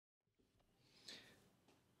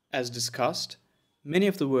As discussed, many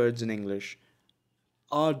of the words in English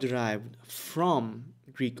are derived from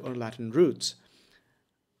Greek or Latin roots.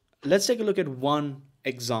 Let's take a look at one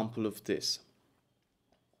example of this.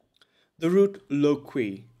 The root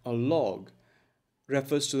loqui or logue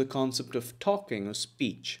refers to the concept of talking or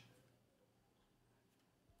speech.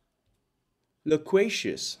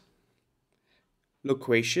 Loquacious.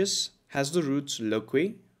 Loquacious has the roots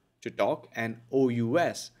loqui, to talk, and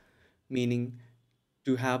ous, meaning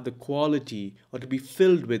to have the quality or to be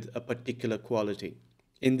filled with a particular quality.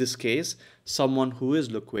 In this case, someone who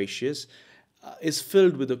is loquacious is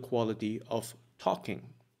filled with the quality of talking.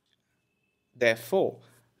 Therefore,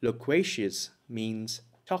 loquacious means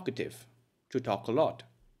talkative, to talk a lot.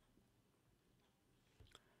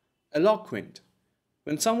 Eloquent.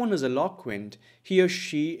 When someone is eloquent, he or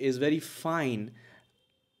she is very fine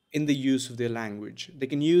in the use of their language. They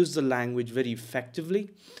can use the language very effectively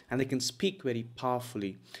and they can speak very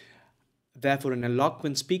powerfully. Therefore, an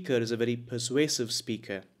eloquent speaker is a very persuasive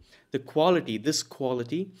speaker. This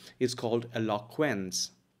quality is called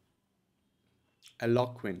eloquence.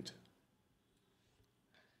 Eloquent.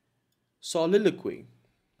 Soliloquy.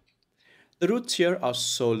 The roots here are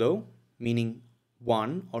solo, meaning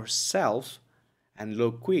one or self, and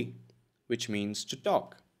loqui, which means to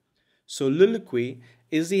talk. Soliloquy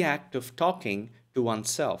is the act of talking to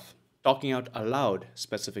oneself, talking out aloud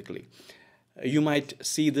specifically. You might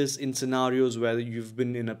see this in scenarios where you've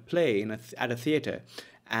been in a play at a theater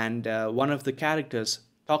and one of the characters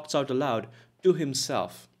talks out aloud to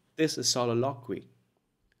himself. This is soliloquy.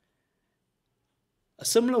 A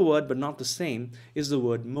similar word but not the same is the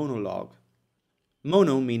word monologue.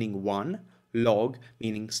 Mono meaning one, log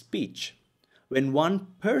meaning speech. When one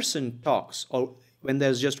person talks, or when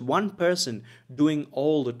there's just one person doing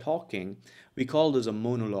all the talking, we call this a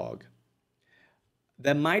monologue.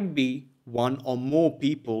 There might be one or more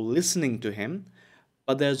people listening to him,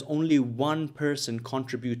 but there's only one person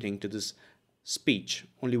contributing to this speech,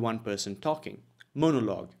 only one person talking.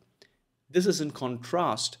 Monologue. This is in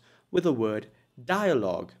contrast with the word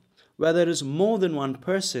dialogue, where there is more than one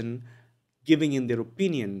person giving in their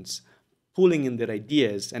opinions, pulling in their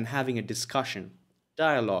ideas, and having a discussion.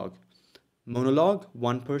 Dialogue. Monologue,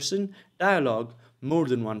 one person. Dialogue, more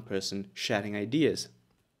than one person sharing ideas.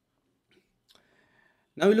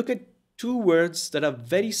 Now we look at two words that are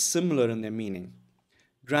very similar in their meaning.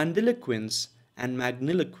 Grandiloquence and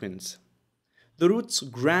magniloquence. The roots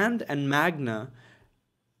grand and magna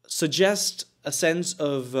suggest a sense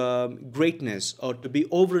of greatness or to be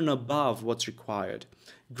over and above what's required.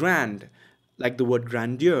 Grand, like the word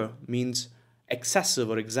grandeur, means excessive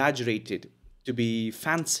or exaggerated, to be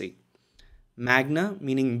fancy. Magna,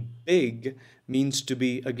 meaning big, means to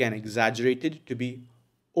be, again, exaggerated, to be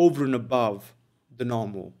over and above the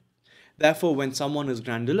normal. Therefore, when someone is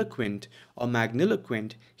grandiloquent or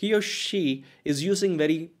magniloquent, he or she is using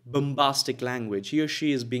very bombastic language. He or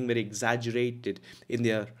she is being very exaggerated in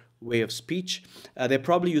their way of speech. They're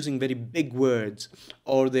probably using very big words,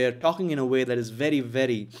 or they're talking in a way that is very,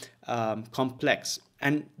 very complex.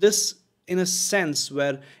 And this, in a sense,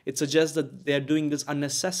 where it suggests that they're doing this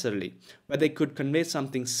unnecessarily, where they could convey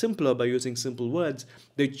something simpler by using simple words,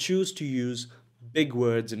 they choose to use big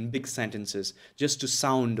words and big sentences just to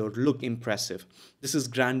sound or look impressive. This is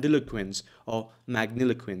grandiloquence or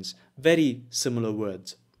magniloquence, very similar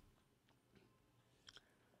words.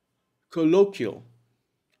 Colloquial.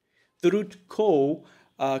 The root co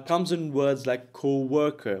comes in words like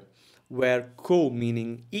co-worker, where co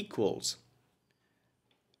meaning equals.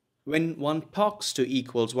 When one talks to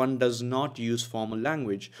equals, one does not use formal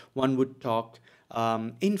language. One would talk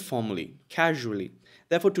informally, casually.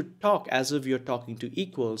 Therefore, to talk as if you're talking to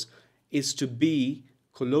equals is to be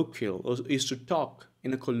colloquial, or is to talk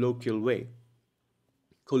in a colloquial way.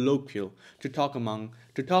 Colloquial, to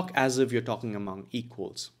talk as if you're talking among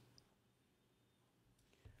equals.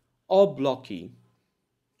 Obloquy.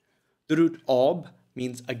 The root ob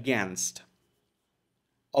means against.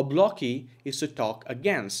 Obloquy is to talk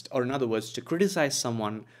against, or in other words, to criticize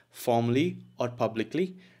someone formally or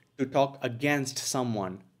publicly. To talk against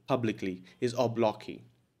someone publicly is obloquy.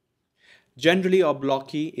 Generally,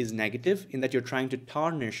 obloquy is negative in that you're trying to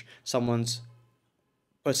tarnish someone's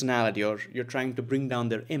personality, or you're trying to bring down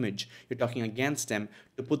their image. You're talking against them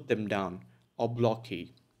to put them down.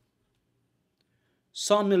 Obloquy.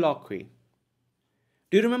 Somniloquy.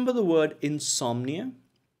 Do you remember the word insomnia?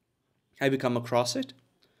 Have you come across it?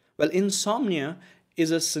 Well, insomnia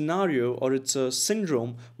is a scenario, or it's a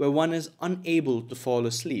syndrome where one is unable to fall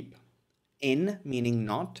asleep. In meaning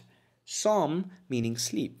not, som meaning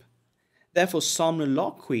sleep. Therefore,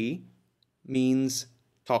 somniloquy means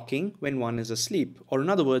talking when one is asleep, or in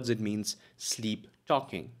other words, it means sleep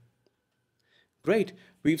talking. Great,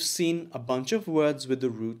 we've seen a bunch of words with the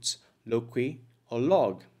roots loqui or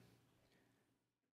log.